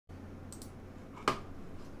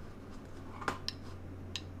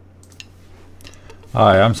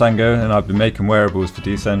Hi, I'm Sango and I've been making wearables for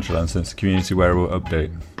Decentraland since the Community Wearable update.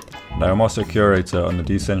 Now I'm also a curator on the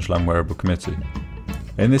Decentraland Wearable committee.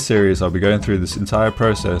 In this series I'll be going through this entire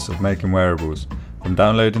process of making wearables, from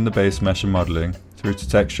downloading the base mesh and modelling, through to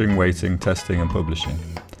texturing, weighting, testing and publishing.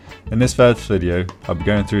 In this first video I'll be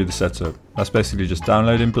going through the setup. That's basically just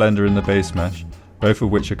downloading Blender and the base mesh, both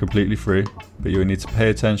of which are completely free, but you will need to pay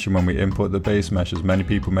attention when we import the base mesh as many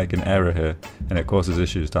people make an error here and it causes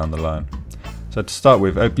issues down the line. So to start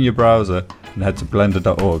with, open your browser and head to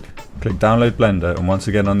blender.org. Click download Blender and once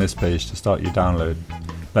again on this page to start your download.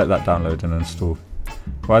 Let that download and install.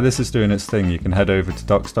 While this is doing its thing, you can head over to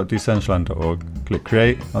docs.decentraland.org, click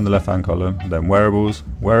create on the left hand column, then wearables,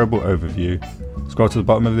 wearable overview, scroll to the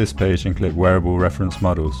bottom of this page and click wearable reference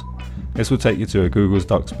models. This will take you to a Google's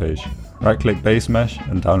Docs page. Right click base mesh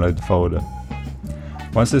and download the folder.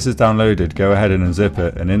 Once this is downloaded, go ahead and unzip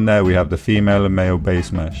it, and in there we have the female and male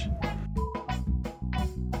base mesh.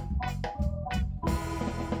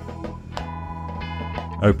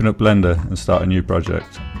 Open up Blender and start a new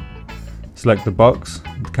project. Select the box,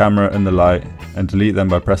 the camera and the light and delete them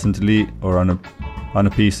by pressing delete or on a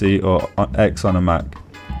PC or X on a Mac.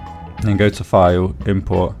 Then go to File,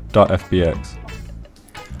 Import, .fbx.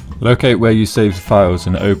 Locate where you saved the files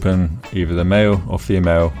and open either the male or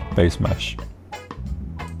female base mesh.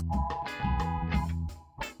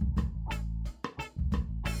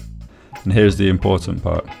 And here's the important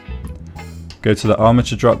part. Go to the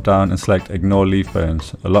armature drop down and select ignore leaf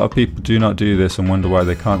bones. A lot of people do not do this and wonder why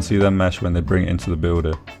they can't see their mesh when they bring it into the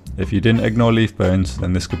builder. If you didn't ignore leaf bones,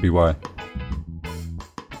 then this could be why.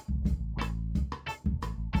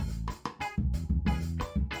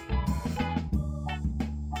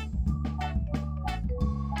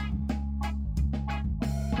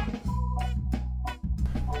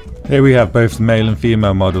 Here we have both the male and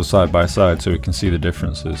female models side by side so we can see the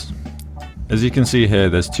differences. As you can see here,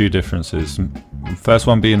 there's two differences. The first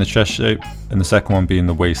one being the chest shape and the second one being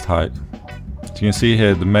the waist height. So you can see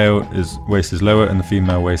here the male waist is lower and the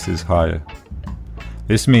female waist is higher.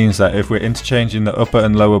 This means that if we're interchanging the upper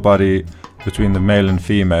and lower body between the male and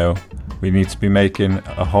female, we need to be making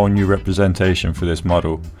a whole new representation for this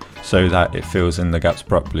model so that it fills in the gaps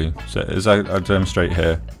properly. So as I demonstrate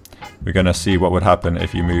here, we're going to see what would happen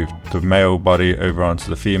if you move the male body over onto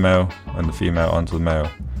the female and the female onto the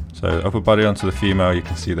male. So upper body onto the female, you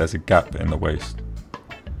can see there's a gap in the waist.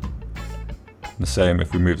 The same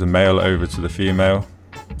if we move the male over to the female,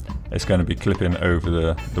 it's going to be clipping over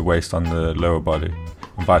the waist on the lower body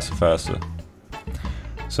and vice versa.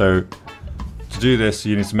 So to do this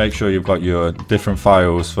you need to make sure you've got your different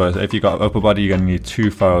files. For if you've got upper body you're going to need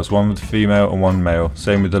two files, one with the female and one male.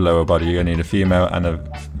 Same with the lower body, you're going to need a female and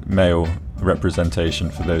a male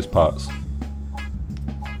representation for those parts.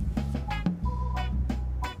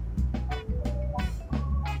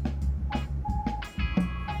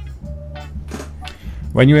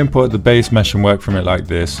 When you import the base mesh and work from it like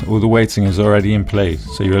this, all the weighting is already in place,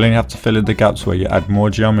 so you only have to fill in the gaps where you add more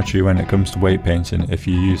geometry when it comes to weight painting if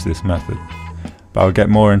you use this method. But I'll get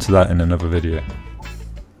more into that in another video.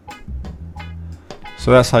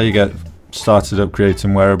 So that's how you get started up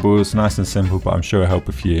creating wearables. Nice and simple, but I'm sure it'll help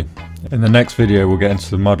a few. In the next video we'll get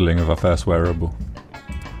into the modelling of our first wearable.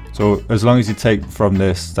 So as long as you take from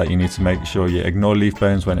this that you need to make sure you ignore leaf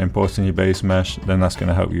bones when importing your base mesh, then that's going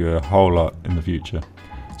to help you a whole lot in the future.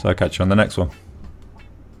 So I'll catch you on the next one.